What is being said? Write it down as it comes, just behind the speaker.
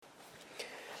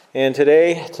And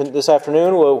this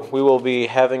afternoon, we will be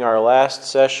having our last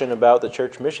session about the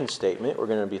church mission statement. We're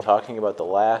going to be talking about the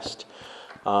last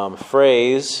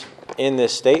phrase in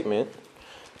this statement.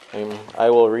 And I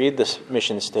will read this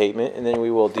mission statement, and then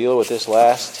we will deal with this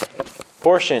last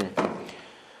portion.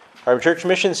 Our church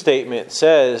mission statement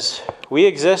says, "We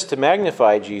exist to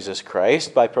magnify Jesus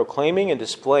Christ by proclaiming and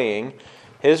displaying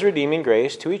His redeeming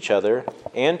grace to each other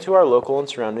and to our local and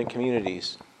surrounding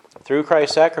communities. Through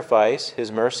Christ's sacrifice,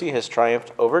 His mercy has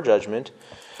triumphed over judgment,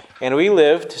 and we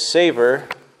live to savor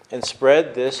and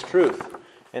spread this truth."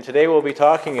 And today we'll be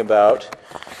talking about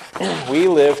we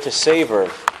live to savor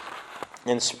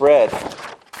and spread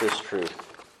this truth.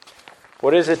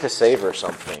 What is it to savor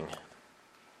something?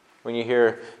 When you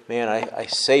hear, man, I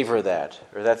savor that,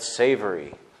 or that's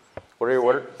savory.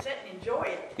 Sit and enjoy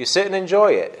it. You sit and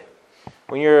enjoy it.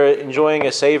 When you're enjoying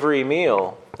a savory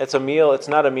meal, it's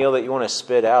not a meal that you want to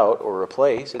spit out or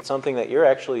replace. It's something that you're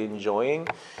actually enjoying.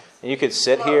 And you could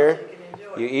sit here,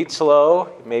 you eat slow,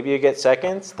 maybe you get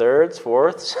seconds, thirds,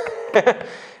 fourths,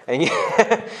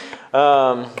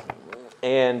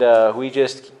 and we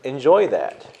just enjoy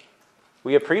that.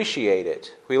 We appreciate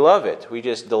it. We love it. We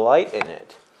just delight in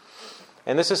it.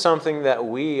 And this is something that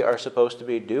we are supposed to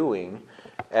be doing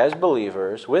as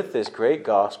believers with this great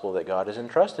gospel that God has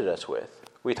entrusted us with.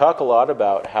 We talk a lot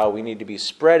about how we need to be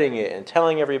spreading it and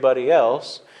telling everybody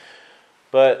else,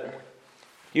 but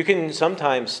you can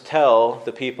sometimes tell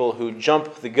the people who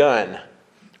jump the gun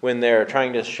when they're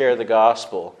trying to share the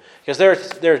gospel, because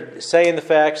they're saying the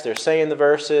facts, they're saying the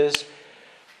verses,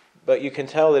 but you can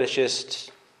tell that it's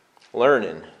just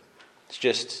learning. It's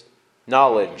just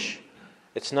knowledge.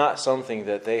 It's not something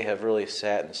that they have really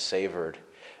sat and savored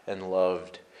and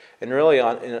loved. And really,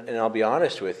 and I'll be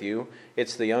honest with you,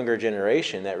 it's the younger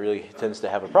generation that really tends to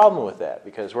have a problem with that,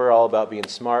 because we're all about being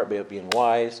smart, being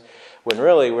wise, when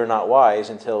really we're not wise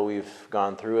until we've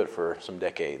gone through it for some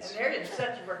decades. And they're in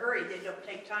such a hurry, they don't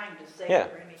take time to savor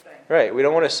anything. Right, we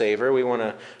don't want to savor. We want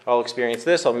to all experience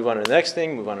this. I'll move on to the next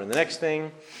thing, move on to the next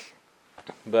thing.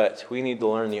 But we need to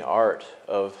learn the art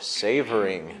of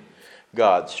savoring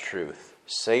God's truth,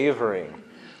 savoring,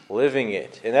 living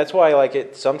it. And that's why,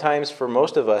 sometimes for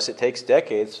most of us, it takes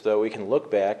decades so we can look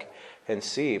back and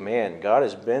see, man, God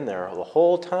has been there the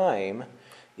whole time,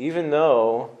 even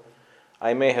though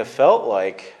I may have felt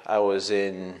like I was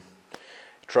in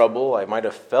trouble, I might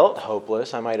have felt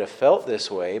hopeless, I might have felt this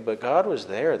way, but God was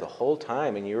there the whole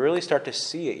time, and you really start to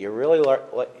see it. You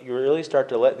really start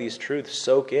to let these truths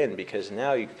soak in, because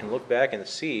now you can look back and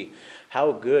see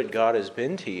how good God has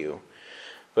been to you.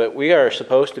 But we are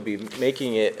supposed to be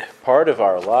making it part of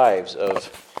our lives of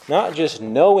not just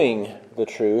knowing the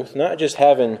truth, not just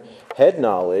having head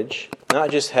knowledge,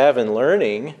 not just having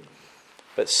learning,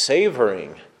 but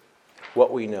savoring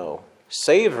what we know,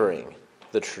 savoring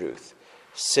the truth,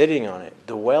 sitting on it,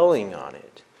 dwelling on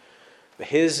it.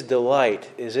 His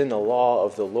delight is in the law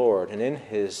of the Lord, and in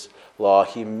His law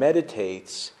He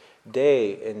meditates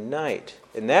day and night.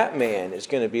 And that man is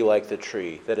going to be like the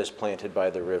tree that is planted by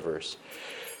the rivers,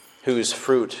 whose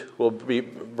fruit will be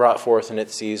brought forth in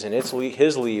its season. His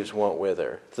leaves won't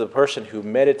wither. It's the person who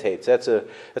meditates. That's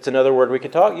another word we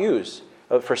could use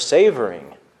for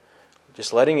savoring.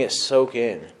 Just letting it soak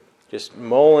in. Just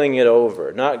mulling it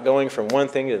over. Not going from one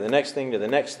thing to the next thing to the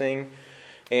next thing.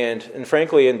 And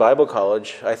frankly, in Bible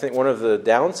college, I think one of the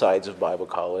downsides of Bible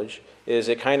college is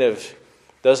it kind of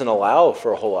doesn't allow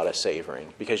for a whole lot of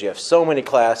savoring, because you have so many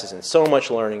classes and so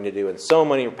much learning to do and so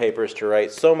many papers to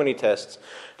write, so many tests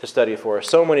to study for,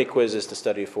 so many quizzes to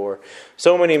study for,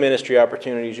 so many ministry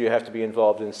opportunities you have to be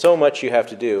involved in, so much you have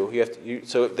to do.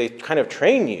 So they kind of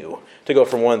train you to go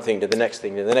from one thing to the next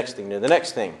thing to the next thing to the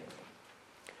next thing.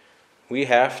 We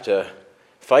have to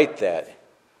fight that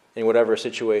in whatever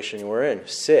situation we're in.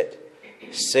 Sit,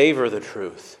 savor the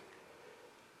truth.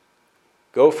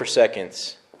 Go for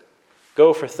seconds.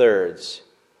 Go for thirds.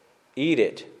 Eat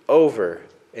it over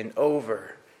and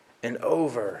over and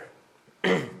over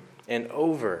and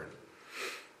over.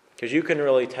 Because you can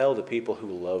really tell the people who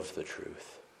love the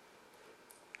truth.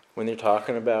 When they're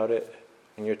talking about it,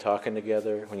 when you're talking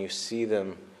together, when you see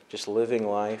them just living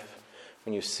life,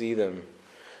 when you see them,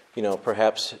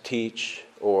 perhaps teach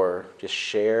or just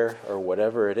share or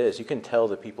whatever it is, you can tell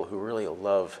the people who really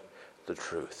love the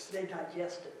truth. They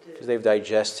digest it too. Because they've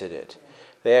digested it.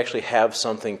 They actually have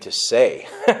something to say.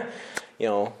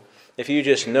 If you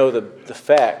just know the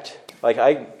fact,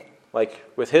 like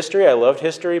with history, I loved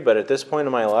history, but at this point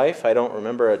in my life, I don't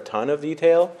remember a ton of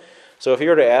detail. So if you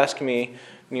were to ask me,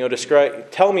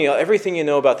 tell me everything you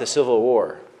know about the Civil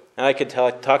War, and I could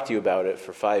talk to you about it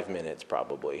for 5 minutes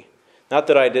probably. Not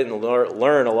that I didn't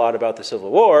learn a lot about the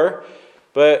Civil War,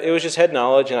 But it was just head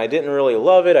knowledge, and I didn't really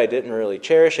love it, I didn't really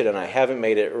cherish it, and I haven't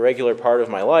made it a regular part of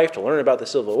my life to learn about the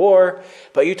Civil War.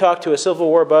 But you talk to a Civil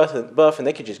War buff, and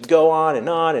they could just go on and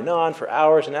on and on for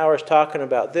hours and hours talking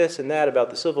about this and that, about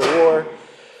the Civil War,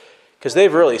 because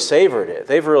they've really savored it.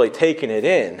 They've really taken it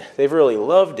in. They've really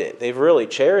loved it. They've really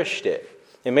cherished it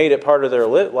and made it part of their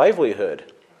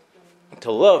livelihood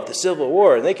to love the Civil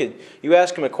War. And you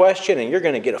ask them a question, and you're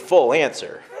going to get a full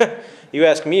answer. You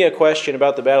ask me a question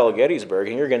about the Battle of Gettysburg,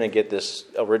 and you're going to get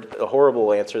a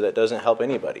horrible answer that doesn't help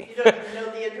anybody. You don't even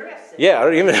know the address. Yeah, I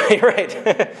don't even know. You're right.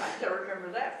 I still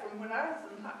remember that from when I was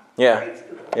in grade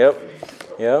school.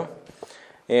 Yeah.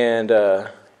 And,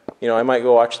 I might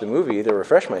go watch the movie to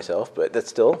refresh myself, but that's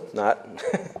still not...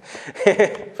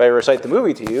 If I recite the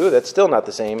movie to you, that's still not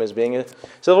the same as being a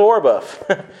Civil War buff.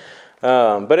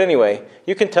 But anyway,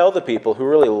 you can tell the people who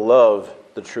really love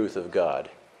the truth of God.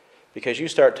 Because you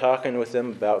start talking with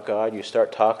them about God, you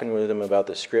start talking with them about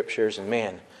the Scriptures, and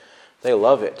man, they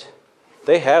love it.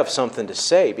 They have something to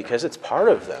say because it's part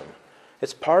of them.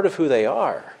 It's part of who they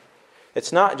are.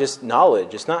 It's not just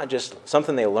knowledge. It's not just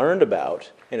something they learned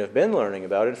about and have been learning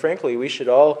about. And frankly, we should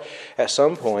all, at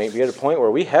some point, be at a point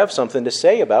where we have something to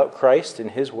say about Christ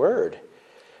and His Word.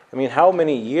 I mean, how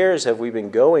many years have we been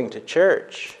going to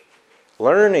church,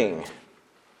 learning?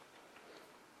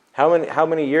 How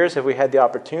many years have we had the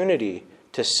opportunity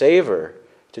to savor,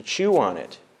 to chew on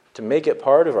it, to make it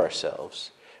part of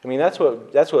ourselves? I mean, that's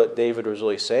what David was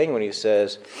really saying when he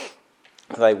says,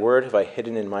 "Thy word have I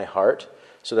hidden in my heart,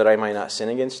 so that I might not sin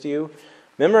against you."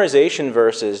 Memorization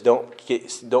verses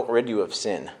don't rid you of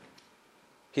sin.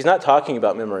 He's not talking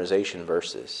about memorization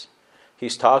verses.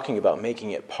 He's talking about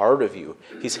making it part of you.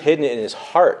 He's hidden it in his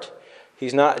heart.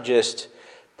 He's not just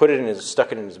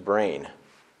stuck it in his brain.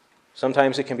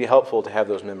 Sometimes it can be helpful to have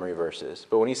those memory verses.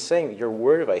 But when he's saying, "Your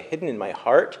word have I hidden in my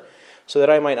heart, so that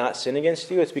I might not sin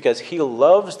against you," it's because he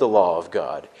loves the law of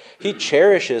God. He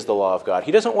cherishes the law of God.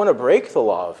 He doesn't want to break the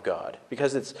law of God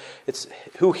because it's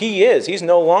who he is. He's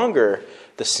no longer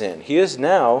the sin. He is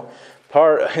now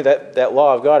that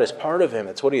law of God is part of him.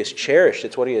 It's what he has cherished.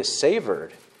 It's what he has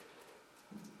savored.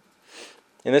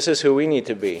 And this is who we need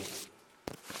to be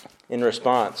in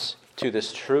response to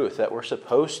this truth that we're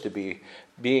supposed to be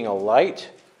being a light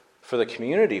for the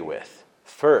community with.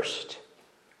 First,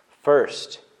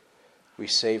 we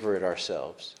savor it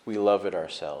ourselves. We love it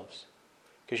ourselves.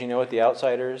 Because you know what, the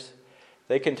outsiders,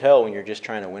 they can tell when you're just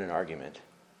trying to win an argument.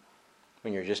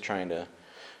 When you're just trying to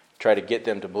get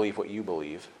them to believe what you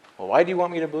believe. Well, why do you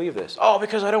want me to believe this? Oh,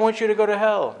 because I don't want you to go to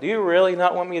hell. Do you really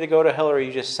not want me to go to hell, or are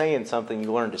you just saying something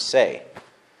you learned to say?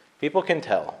 People can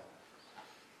tell.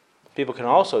 People can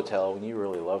also tell when you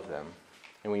really love them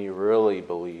and when you really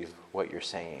believe what you're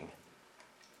saying.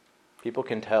 People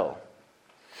can tell.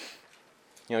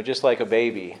 Just like a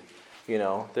baby,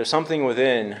 there's something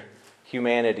within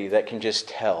humanity that can just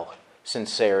tell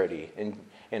sincerity and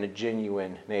a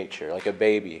genuine nature. Like a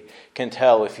baby can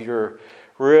tell if you're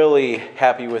really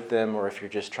happy with them or if you're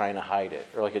just trying to hide it.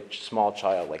 Or like a small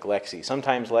child, like Lexi.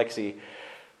 Sometimes Lexi,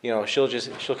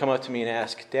 she'll come up to me and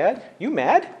ask, "Dad, you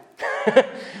mad?"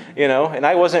 And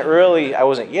I wasn't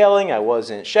yelling, I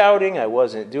wasn't shouting, I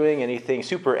wasn't doing anything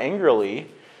super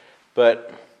angrily,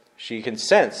 but she can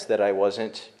sense that I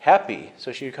wasn't happy.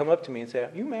 So she'd come up to me and say,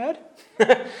 "Are you mad?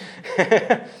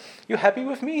 You happy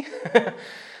with me?"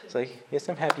 It's like, "Yes,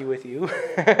 I'm happy with you."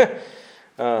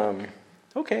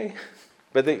 Okay.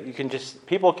 But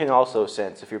people can also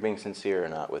sense if you're being sincere or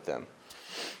not with them.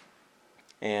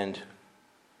 And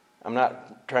I'm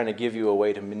not trying to give you a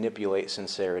way to manipulate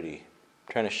sincerity.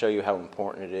 I'm trying to show you how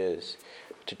important it is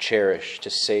to cherish, to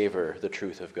savor the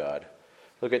truth of God.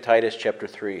 Look at Titus chapter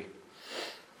 3.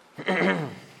 And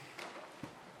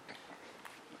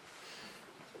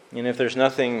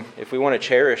if we want to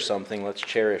cherish something, let's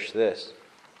cherish this.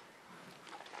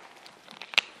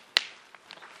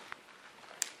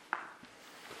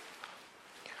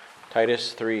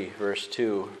 Titus 3, verse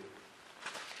 2.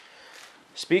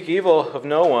 "Speak evil of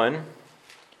no one,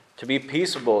 to be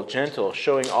peaceable, gentle,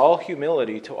 showing all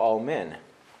humility to all men."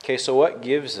 Okay, so what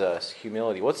gives us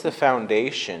humility? What's the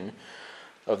foundation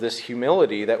of this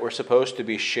humility that we're supposed to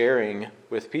be sharing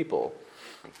with people?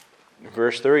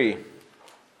 Verse 3,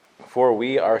 "For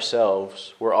we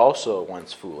ourselves were also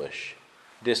once foolish,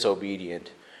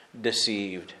 disobedient,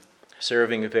 deceived,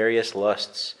 serving various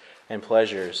lusts and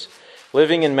pleasures,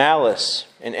 living in malice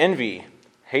and envy,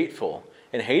 hateful,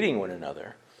 and hating one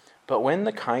another. But when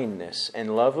the kindness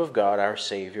and love of God our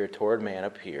Savior toward man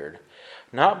appeared,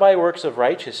 not by works of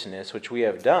righteousness which we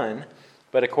have done,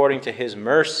 but according to His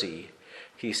mercy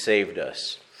He saved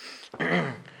us,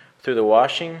 through the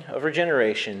washing of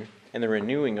regeneration and the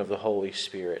renewing of the Holy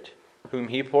Spirit, whom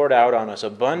he poured out on us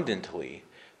abundantly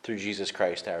through Jesus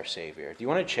Christ our Savior. Do you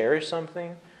want to cherish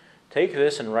something? Take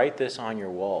this and write this on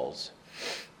your walls.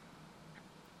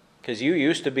 Because you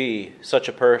used to be such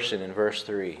a person in verse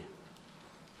 3.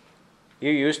 You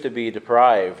used to be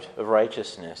deprived of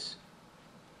righteousness.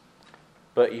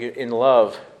 But in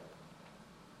love,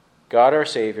 God our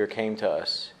Savior came to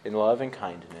us in love and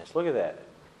kindness. Look at that.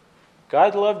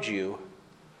 God loved you,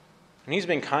 and he's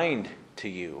been kind to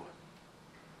you.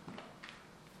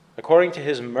 According to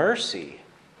his mercy.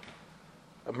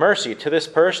 Mercy to this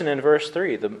person in verse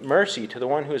 3. The mercy to the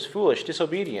one who is foolish,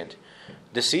 disobedient,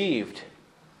 deceived,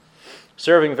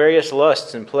 serving various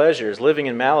lusts and pleasures, living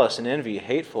in malice and envy,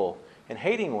 hateful, and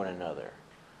hating one another.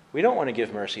 We don't want to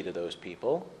give mercy to those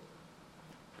people.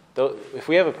 Though, if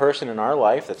we have a person in our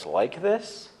life that's like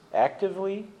this,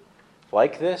 actively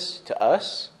like this to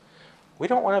us, we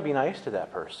don't want to be nice to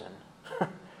that person.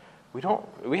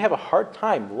 We have a hard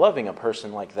time loving a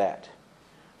person like that.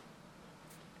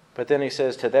 But then he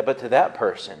says to that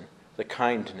person, the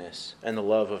kindness and the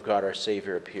love of God our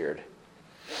Savior appeared.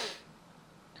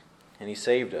 And he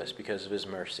saved us because of his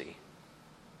mercy.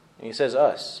 And he says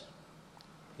us.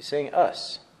 He's saying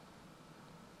us.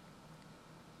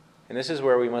 And this is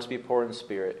where we must be poor in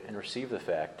spirit and receive the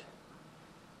fact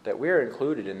that we are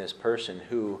included in this person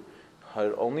who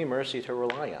had only mercy to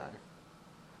rely on.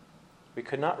 We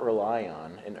could not rely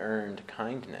on an earned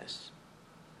kindness.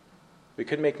 We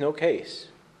could make no case.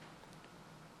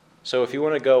 So if you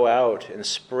want to go out and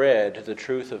spread the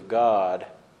truth of God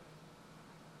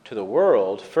to the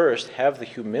world, first have the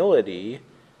humility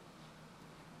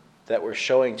that we're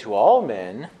showing to all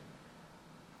men,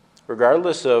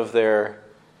 regardless of their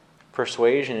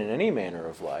persuasion in any manner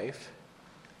of life,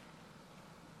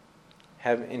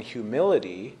 have in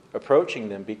humility approaching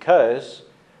them because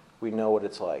we know what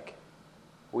it's like.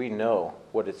 We know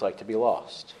what it's like to be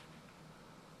lost.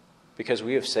 Because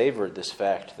we have savored this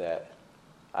fact that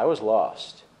I was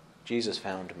lost. Jesus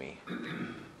found me.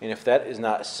 And if that is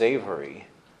not savory,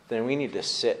 then we need to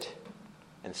sit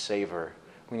and savor.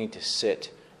 We need to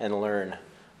sit and learn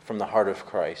from the heart of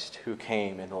Christ, who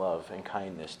came in love and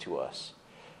kindness to us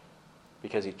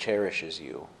because he cherishes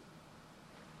you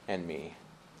and me.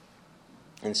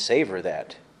 And savor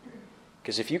that.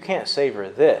 Because if you can't savor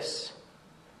this,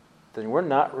 then we're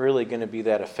not really going to be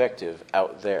that effective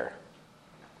out there.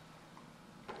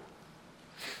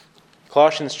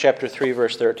 Colossians chapter 3,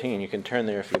 verse 13. You can turn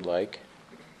there if you'd like.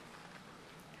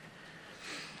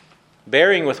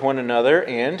 Bearing with one another,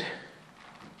 and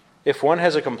if one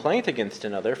has a complaint against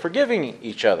another, forgiving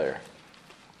each other.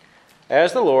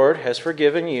 As the Lord has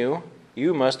forgiven you,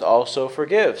 you must also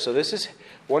forgive. So this is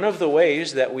one of the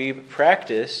ways that we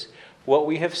practice what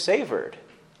we have savored.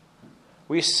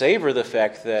 We savor the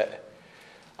fact that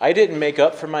I didn't make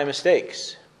up for my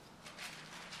mistakes.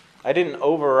 I didn't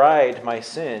override my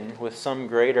sin with some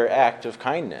greater act of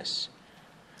kindness.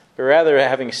 But rather,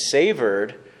 having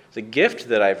savored the gift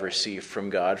that I've received from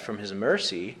God, from his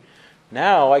mercy,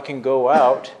 now I can go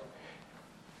out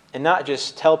and not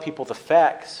just tell people the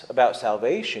facts about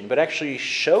salvation, but actually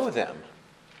show them.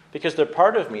 Because they're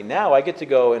part of me. Now I get to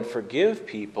go and forgive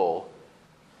people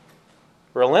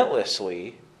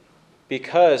relentlessly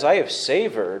because I have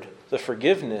savored the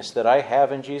forgiveness that I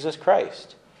have in Jesus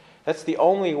Christ. That's the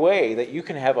only way that you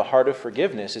can have a heart of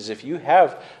forgiveness, is if you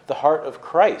have the heart of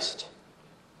Christ,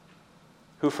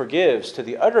 who forgives to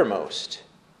the uttermost,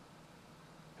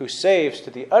 who saves to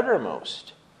the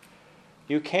uttermost.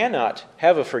 You cannot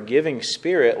have a forgiving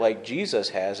spirit like Jesus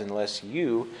has unless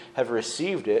you have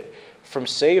received it from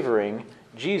savoring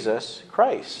Jesus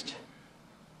Christ.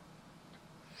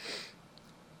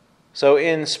 So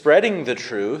in spreading the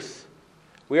truth,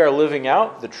 we are living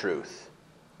out the truth.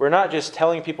 We're not just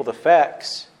telling people the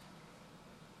facts.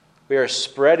 We are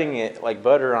spreading it like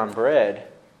butter on bread,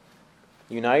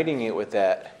 uniting it with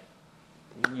that,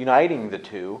 uniting the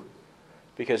two,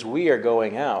 because we are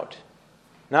going out,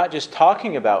 not just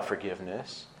talking about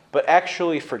forgiveness, but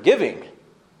actually forgiving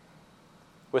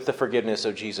with the forgiveness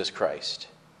of Jesus Christ.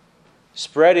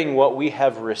 Spreading what we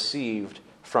have received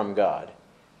from God.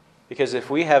 Because if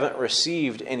we haven't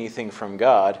received anything from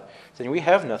God, then we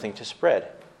have nothing to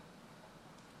spread.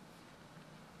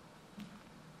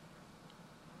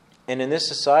 And in this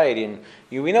society, and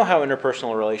we know how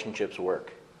interpersonal relationships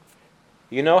work.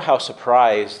 You know how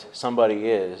surprised somebody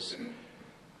is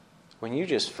when you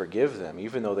just forgive them,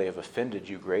 even though they have offended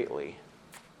you greatly.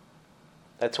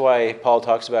 That's why Paul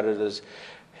talks about it as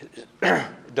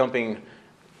dumping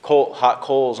hot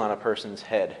coals on a person's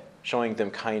head, showing them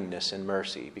kindness and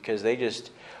mercy. Because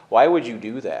why would you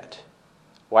do that?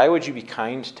 Why would you be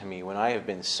kind to me when I have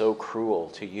been so cruel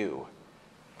to you?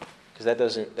 Because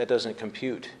that doesn't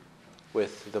compute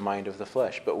with the mind of the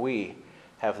flesh. But we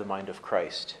have the mind of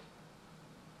Christ.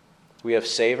 We have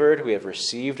savored, we have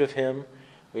received of him,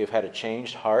 we have had a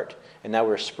changed heart, and now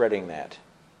we're spreading that.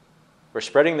 We're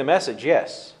spreading the message,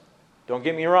 yes. Don't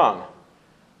get me wrong.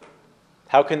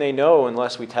 How can they know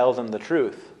unless we tell them the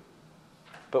truth?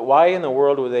 But why in the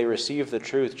world would they receive the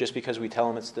truth just because we tell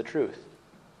them it's the truth?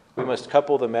 We must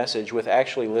couple the message with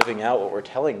actually living out what we're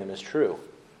telling them is true.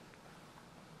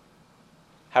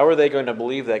 How are they going to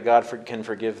believe that God can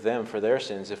forgive them for their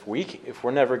sins if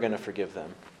we're never going to forgive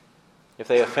them? If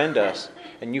they offend us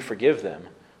and you forgive them,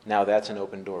 now that's an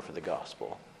open door for the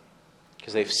gospel.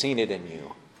 Because they've seen it in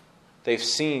you. They've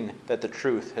seen that the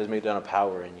truth has made done a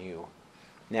power in you.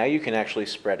 Now you can actually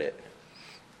spread it.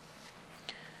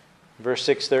 Luke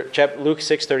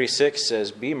 6:36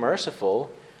 says, "Be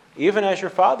merciful, even as your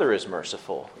Father is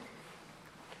merciful."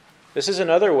 This is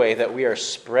another way that we are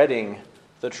spreading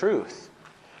the truth.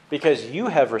 Because you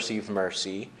have received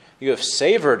mercy, you have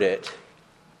savored it.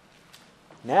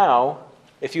 Now,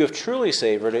 if you have truly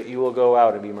savored it, you will go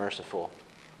out and be merciful.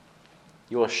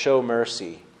 You will show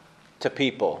mercy to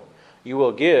people. You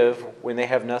will give when they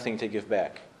have nothing to give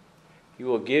back. You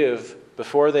will give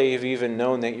before they've even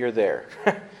known that you're there.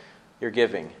 You're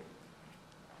giving.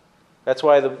 That's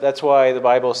why the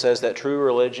Bible says that true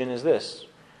religion is this.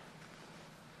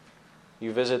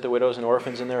 You visit the widows and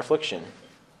orphans in their affliction,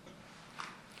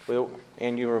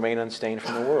 and you remain unstained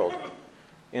from the world.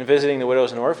 In visiting the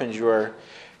widows and orphans, you are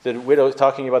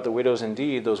talking about the widows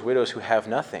indeed, those widows who have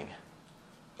nothing.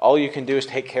 All you can do is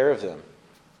take care of them.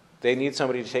 They need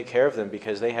somebody to take care of them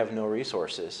because they have no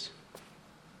resources.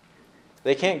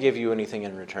 They can't give you anything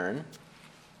in return.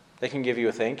 They can give you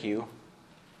a thank you,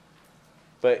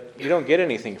 but you don't get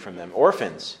anything from them.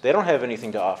 Orphans, they don't have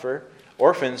anything to offer.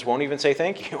 Orphans won't even say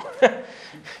thank you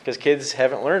because kids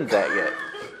haven't learned that yet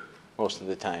most of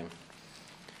the time.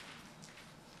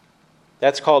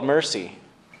 That's called mercy.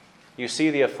 You see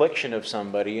the affliction of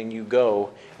somebody and you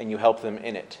go and you help them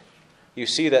in it. You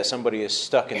see that somebody is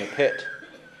stuck in the pit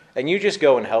and you just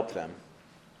go and help them.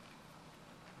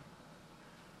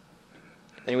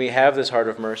 And we have this heart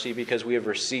of mercy because we have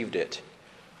received it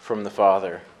from the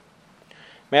Father.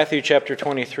 Matthew chapter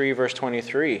 23, verse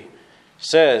 23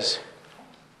 says,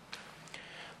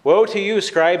 "Woe to you,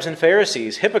 scribes and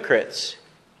Pharisees, hypocrites!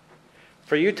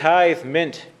 For you tithe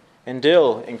mint and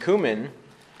dill and cumin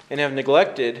and have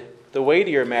neglected the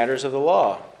weightier matters of the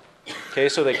law." Okay,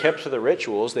 so they kept to the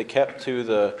rituals, they kept to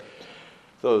the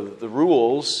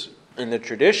rules and the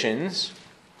traditions,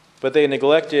 but they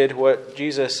neglected what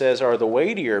Jesus says are the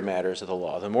weightier matters of the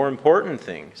law, the more important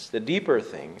things, the deeper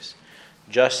things,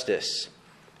 justice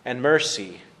and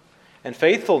mercy and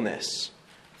faithfulness.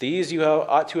 These you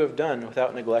ought to have done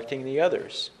without neglecting the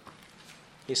others.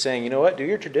 He's saying, you know what, do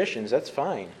your traditions, that's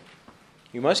fine.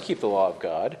 You must keep the law of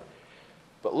God.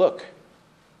 But look,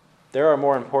 there are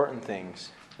more important things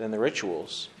than the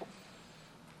rituals.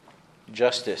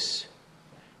 Justice,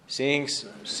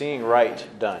 seeing right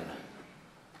done.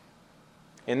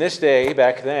 In this day,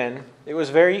 back then, it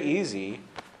was very easy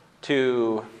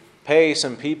to pay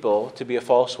some people to be a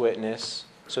false witness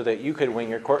so that you could win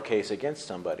your court case against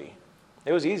somebody.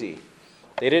 It was easy.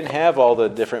 They didn't have all the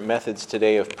different methods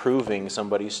today of proving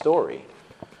somebody's story.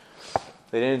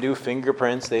 They didn't do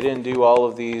fingerprints. They didn't do all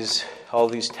of these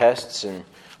tests and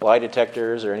lie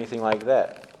detectors or anything like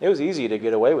that. It was easy to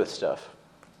get away with stuff.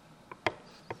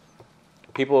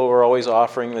 People were always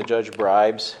offering the judge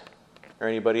bribes, or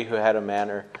anybody who had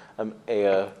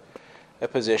a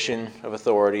position of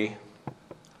authority.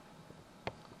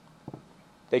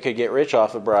 They could get rich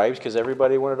off of bribes because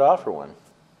everybody wanted to offer one.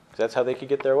 That's how they could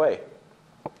get their way.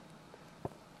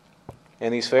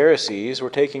 And these Pharisees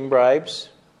were taking bribes.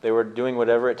 They were doing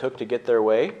whatever it took to get their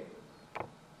way.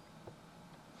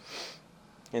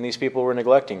 And these people were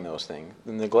neglecting those things,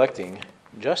 neglecting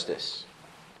justice.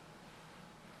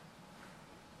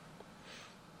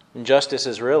 And justice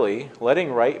is really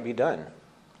letting right be done.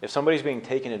 If somebody's being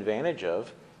taken advantage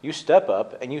of, you step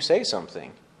up and you say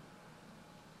something.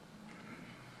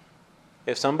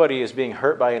 If somebody is being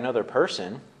hurt by another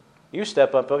person, you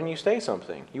step up and you say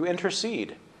something. You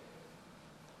intercede.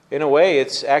 In a way,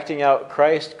 it's acting out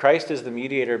Christ. Christ is the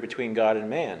mediator between God and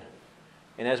man.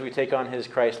 And as we take on his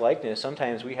Christ-likeness,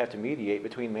 sometimes we have to mediate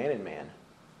between man and man.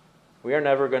 We are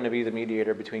never going to be the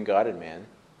mediator between God and man.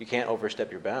 You can't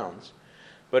overstep your bounds.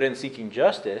 But in seeking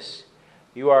justice,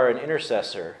 you are an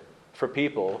intercessor for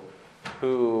people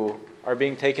who are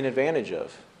being taken advantage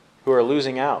of, who are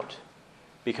losing out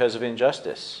because of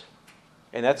injustice.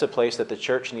 And that's a place that the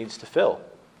church needs to fill.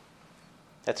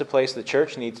 That's a place the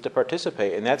church needs to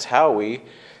participate. And that's how we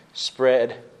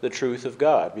spread the truth of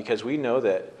God, because we know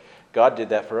that God did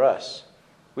that for us.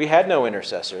 We had no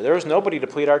intercessor. There was nobody to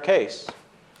plead our case.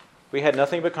 We had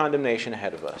nothing but condemnation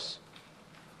ahead of us.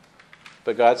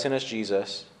 But God sent us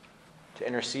Jesus to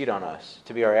intercede on us,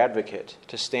 to be our advocate,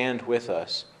 to stand with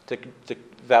us, to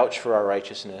vouch for our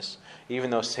righteousness, even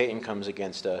though Satan comes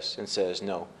against us and says,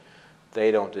 no,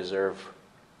 they don't deserve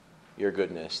your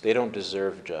goodness. They don't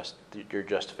deserve your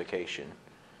justification.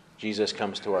 Jesus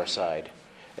comes to our side.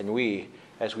 And we,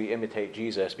 as we imitate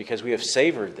Jesus, because we have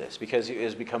savored this, because it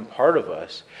has become part of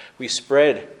us, we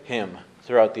spread him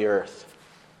throughout the earth.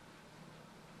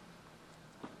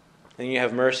 Then you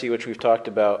have mercy, which we've talked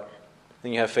about.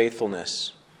 Then you have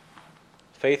faithfulness.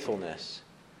 Faithfulness.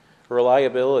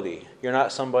 Reliability. You're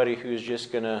not somebody who's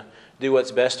just going to do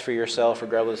what's best for yourself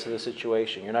regardless of the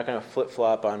situation. You're not going to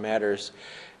flip-flop on matters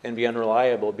and be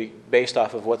unreliable based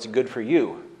off of what's good for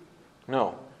you.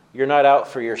 No, you're not out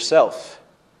for yourself.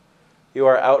 You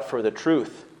are out for the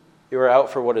truth. You are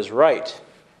out for what is right.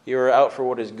 You are out for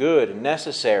what is good and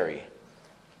necessary.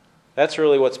 That's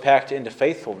really what's packed into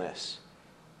faithfulness,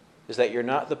 is that you're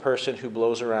not the person who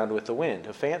blows around with the wind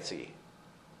of fancy.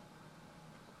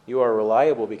 You are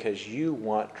reliable because you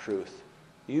want truth.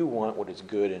 You want what is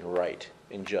good and right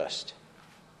and just.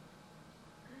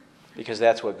 Because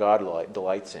that's what God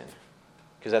delights in.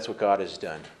 Because that's what God has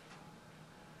done.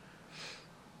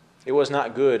 It was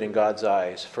not good in God's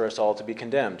eyes for us all to be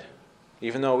condemned,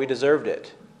 even though we deserved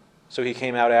it. So he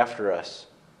came out after us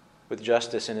with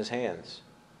justice in his hands,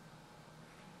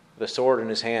 with a sword in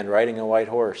his hand, riding a white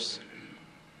horse,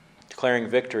 declaring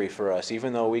victory for us,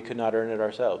 even though we could not earn it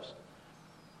ourselves.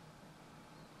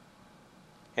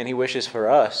 And he wishes for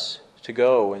us to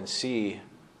go and see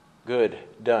good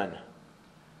done.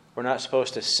 We're not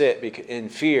supposed to sit in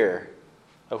fear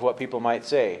of what people might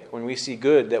say. When we see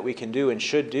good that we can do and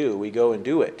should do, we go and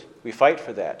do it. We fight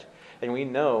for that. And we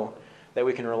know that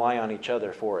we can rely on each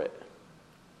other for it.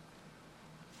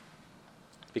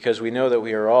 Because we know that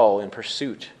we are all in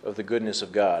pursuit of the goodness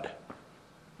of God.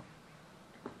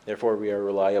 Therefore, we are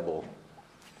reliable.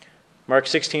 Mark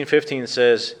 16:15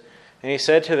 says, "And he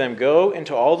said to them, 'Go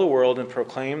into all the world and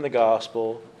proclaim the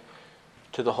gospel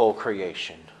to the whole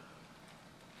creation.'"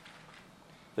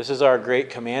 This is our great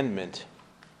commandment.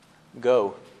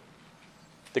 Go.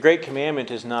 The great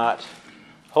commandment is not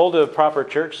hold a proper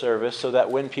church service so that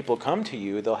when people come to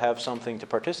you, they'll have something to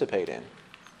participate in.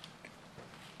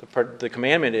 The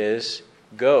commandment is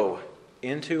go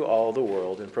into all the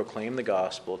world and proclaim the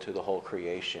gospel to the whole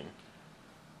creation.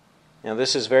 Now,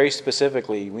 this is very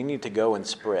specifically, we need to go and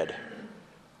spread.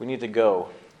 We need to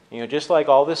go. Just like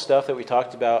all this stuff that we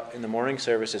talked about in the morning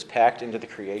service is packed into the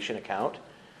creation account.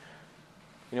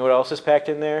 You know what else is packed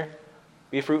in there?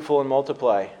 Be fruitful and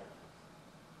multiply.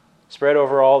 Spread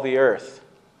over all the earth.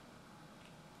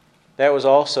 That was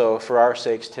also for our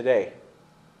sakes today.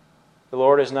 The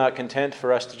Lord is not content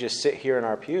for us to just sit here in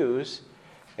our pews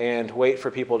and wait for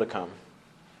people to come.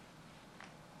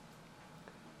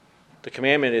 The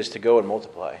commandment is to go and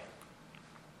multiply.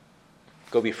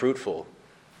 Go be fruitful.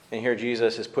 And here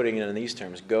Jesus is putting it in these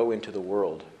terms. Go into the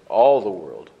world, all the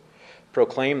world.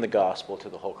 Proclaim the gospel to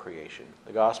the whole creation.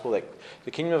 The gospel that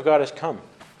the kingdom of God has come.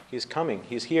 He's coming.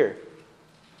 He's here.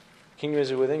 The kingdom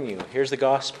is within you. Here's the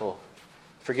gospel.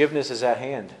 Forgiveness is at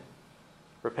hand.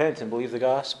 Repent and believe the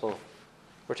gospel.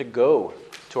 We're to go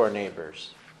to our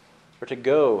neighbors. We're to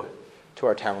go to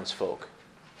our townsfolk.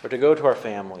 We're to go to our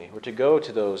family. We're to go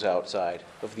to those outside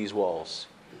of these walls.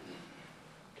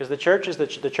 Because the church is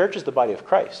the body of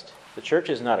Christ. The church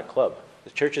is not a club. The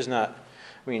church is not,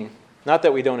 not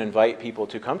that we don't invite people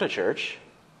to come to church,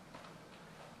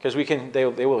 because they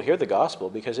will hear the gospel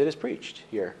because it is preached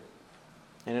here.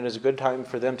 And it is a good time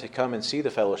for them to come and see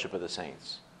the fellowship of the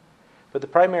saints. But the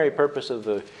primary purpose of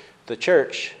the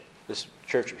church, this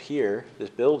church here, this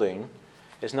building,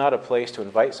 is not a place to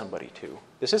invite somebody to.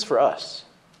 This is for us.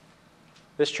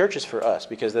 This church is for us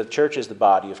because the church is the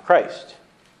body of Christ.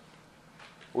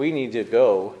 We need to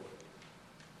go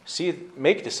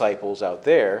make disciples out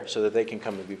there so that they can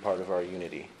come and be part of our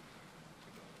unity.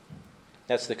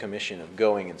 That's the commission of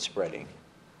going and spreading.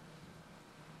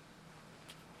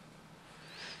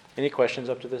 Any questions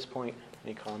up to this point?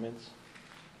 Any comments?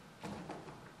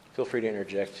 Feel free to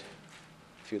interject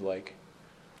if you'd like.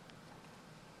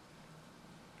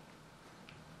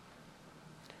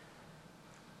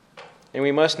 And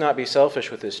we must not be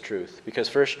selfish with this truth, because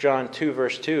 1 John 2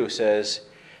 verse 2 says,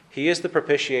 "He is the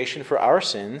propitiation for our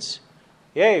sins."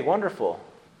 Yay, wonderful.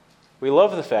 We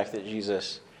love the fact that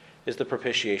Jesus is the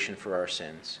propitiation for our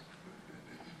sins.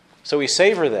 So we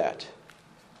savor that.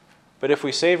 But if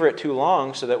we savor it too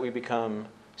long so that we become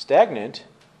stagnant,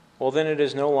 well, then it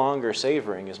is no longer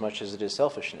savoring as much as it is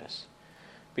selfishness.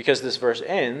 Because this verse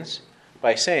ends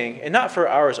by saying, and not for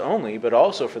ours only, but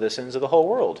also for the sins of the whole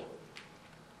world.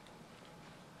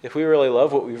 If we really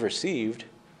love what we've received,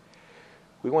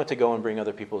 we want to go and bring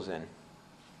other people's in.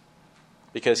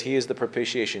 Because he is the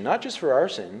propitiation, not just for our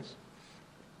sins.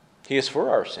 He is for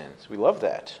our sins. We love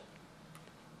that.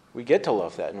 We get to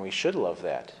love that, and we should love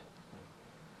that.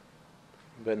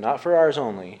 But not for ours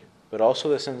only, but also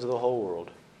the sins of the whole world.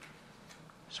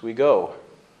 So we go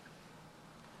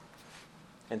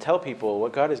and tell people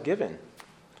what God has given.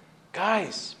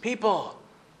 Guys, people,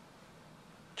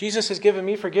 Jesus has given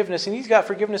me forgiveness, and he's got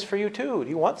forgiveness for you too. Do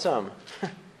you want some? Do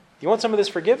you want some of this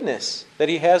forgiveness that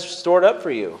he has stored up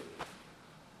for you?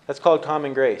 That's called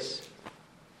common grace.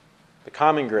 The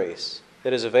common grace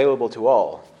that is available to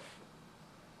all.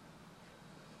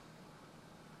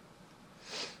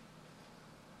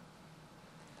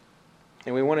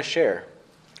 And we want to share.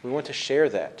 We want to share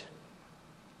that.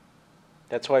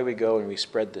 That's why we go and we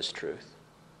spread this truth.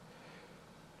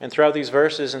 And throughout these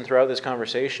verses and throughout this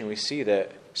conversation, we see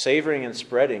that savoring and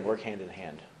spreading work hand in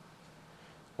hand.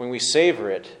 When we savor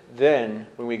it, then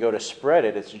when we go to spread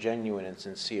it, it's genuine and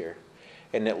sincere.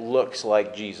 And it looks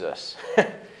like Jesus.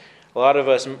 A lot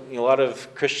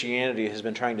of Christianity has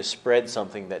been trying to spread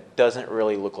something that doesn't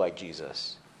really look like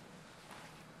Jesus.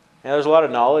 Now, there's a lot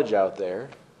of knowledge out there.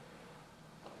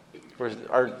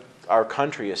 Our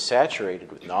country is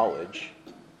saturated with knowledge.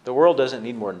 The world doesn't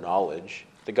need more knowledge.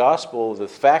 The gospel, the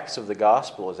facts of the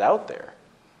gospel is out there.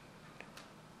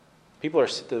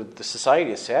 The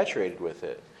society is saturated with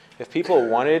it. If people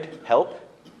wanted help,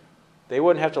 they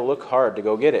wouldn't have to look hard to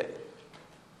go get it.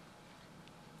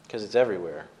 Because it's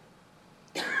everywhere.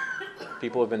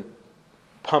 People have been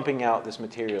pumping out this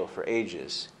material for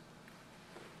ages.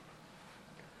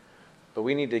 But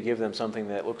we need to give them something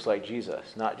that looks like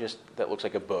Jesus, not just that looks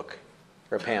like a book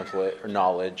or a pamphlet or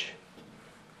knowledge.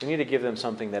 We need to give them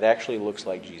something that actually looks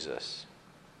like Jesus.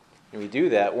 And we do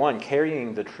that, one,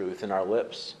 carrying the truth in our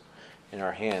lips, in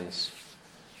our hands,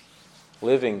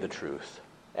 living the truth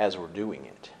as we're doing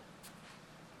it.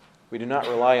 We do not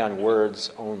rely on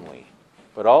words only,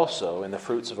 but also in the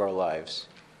fruits of our lives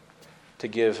to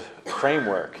give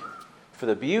framework for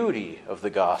the beauty of the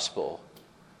gospel.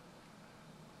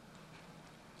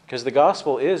 Because the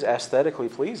gospel is aesthetically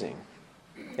pleasing.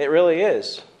 It really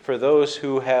is for those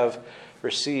who have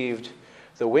received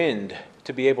the wind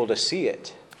to be able to see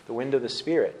it, the wind of the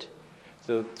Spirit.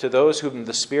 To those whom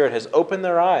the Spirit has opened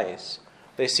their eyes,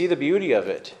 they see the beauty of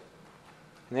it,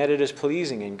 and that it is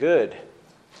pleasing and good.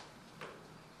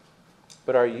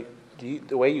 But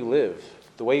the way you live,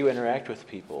 the way you interact with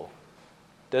people,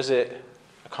 does it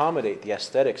accommodate the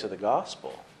aesthetics of the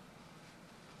gospel?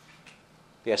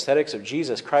 The aesthetics of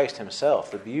Jesus Christ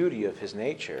himself, the beauty of his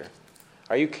nature.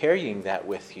 Are you carrying that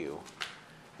with you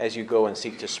as you go and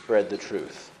seek to spread the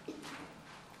truth?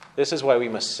 This is why we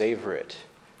must savor it.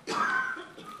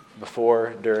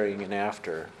 Before, during, and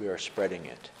after we are spreading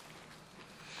it.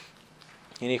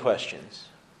 Any questions?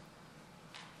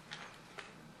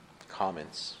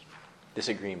 Comments?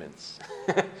 Disagreements?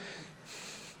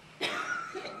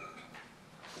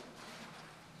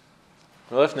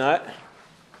 Well, if not,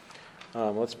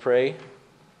 let's pray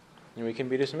and we can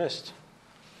be dismissed.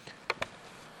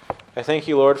 I thank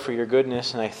you, Lord, for your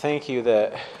goodness, and I thank you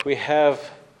that we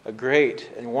have a great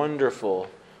and wonderful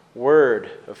word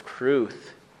of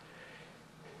truth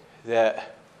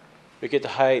that we get to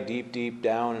hide deep, deep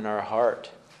down in our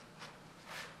heart.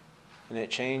 And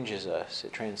it changes us.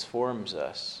 It transforms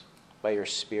us by your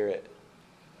Spirit.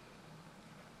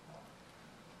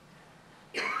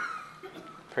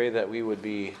 Pray that we would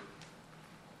be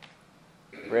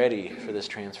ready for this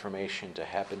transformation to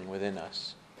happen within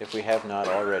us, if we have not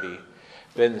already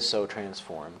been so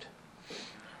transformed.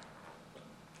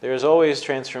 There is always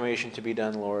transformation to be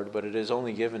done, Lord, but it is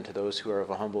only given to those who are of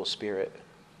a humble spirit.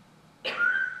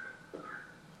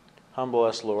 Humble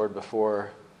us, Lord,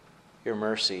 before your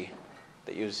mercy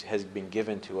that has been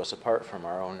given to us apart from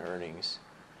our own earnings.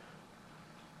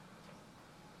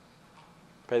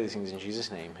 Pray these things in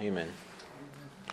Jesus' name. Amen.